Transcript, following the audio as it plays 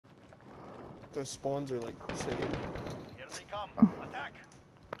The spawns are like sitting. Here they come. Attack.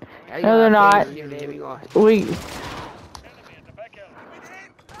 No, they're not. We. Enemy at the back alley.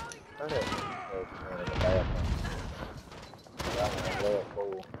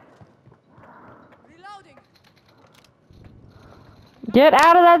 Reloading. Get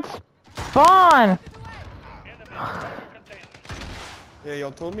out of that spawn! Enemy at the cargo container. Yeah,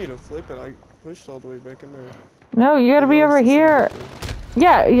 y'all told me to flip it. I pushed all the way back in there. No, you gotta be over here.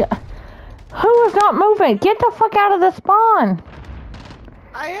 Yeah, yeah. Who is not moving? Get the fuck out of the spawn!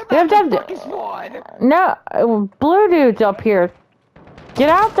 I am You have to at have the to- fucking spawn. No, blue dude's up here. Get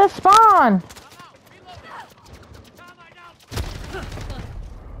out the spawn!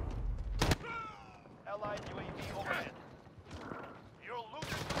 Allied UAV overhead. You're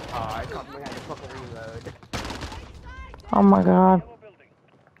losing. Oh, I caught me had to fucking reload. Oh my god. Yellow building.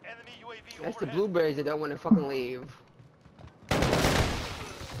 Enemy UAV That's the overhead. blueberries that don't want to fucking leave.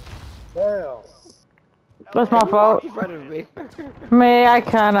 Damn. That's my fault. In front of me. Me, I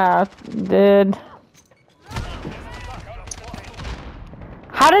kinda did.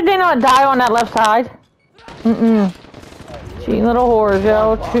 How did they not die on that left side? Mm-mm. Cheating little whores,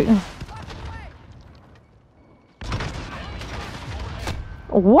 yo. Cheating.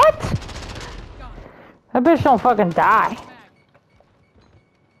 What? That bitch don't fucking die.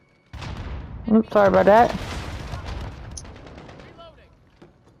 Oops, sorry about that.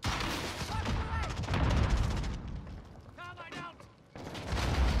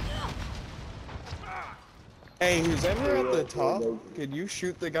 Hey, who's ever at the top? Could you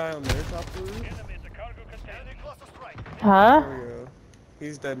shoot the guy on their top roof? Enemy at the cargo container. Enemy cluster strike. Huh? There we go.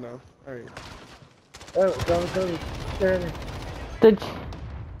 He's dead now. Alright. Oh, come. Turn. Did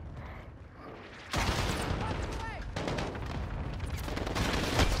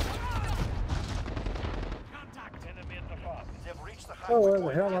Contact. Enemy at the farm. They've reached the Oh, halfway where the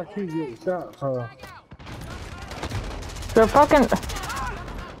point. hell I keep getting shot for? they're fucking...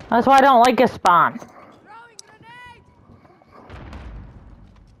 That's why I don't like a spawn. Throwing grenade.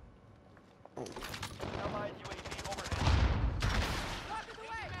 Allied UAV overhead. Rocket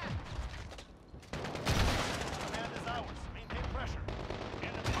away. Command is ours. Maintain pressure. Enemy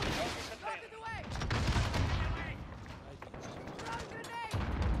at the cargo container. Rocket away. Throwing grenade.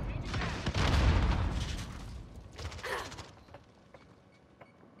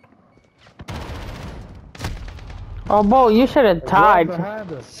 Oh, boy, you should have tied.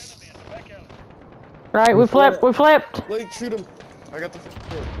 Behind us. Right, we flipped. Blake, shoot him. I got the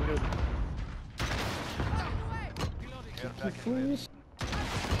flip. We're good. Please. We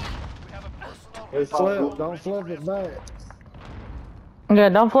have a personal Hey, flip. Don't flip it back. Yeah,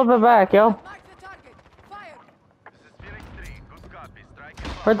 don't flip it back, yo. Mark the target. Fire. This is Phoenix 3. Good copy.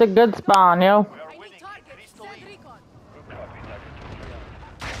 Striking. We're at the good spawn, yo. We are I need winning. target. Increase the Send lead. recon. Good copy. Target 2-3.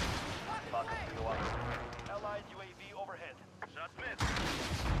 Mark Allied UAV overhead. Shot missed.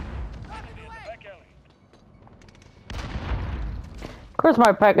 Rocket Enemy at away. the back alley. Of course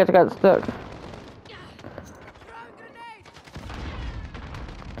my package got stuck. Throwing grenade.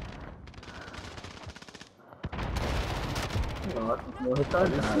 We have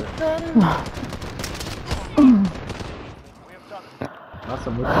done it. Nossa,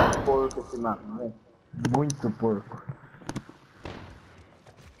 muito porco esse mapa, né? Muito porco.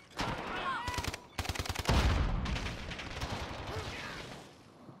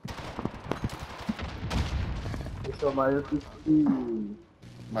 Esse é o Maio que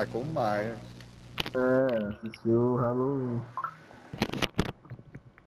Michael Myers. assistiu o Halloween.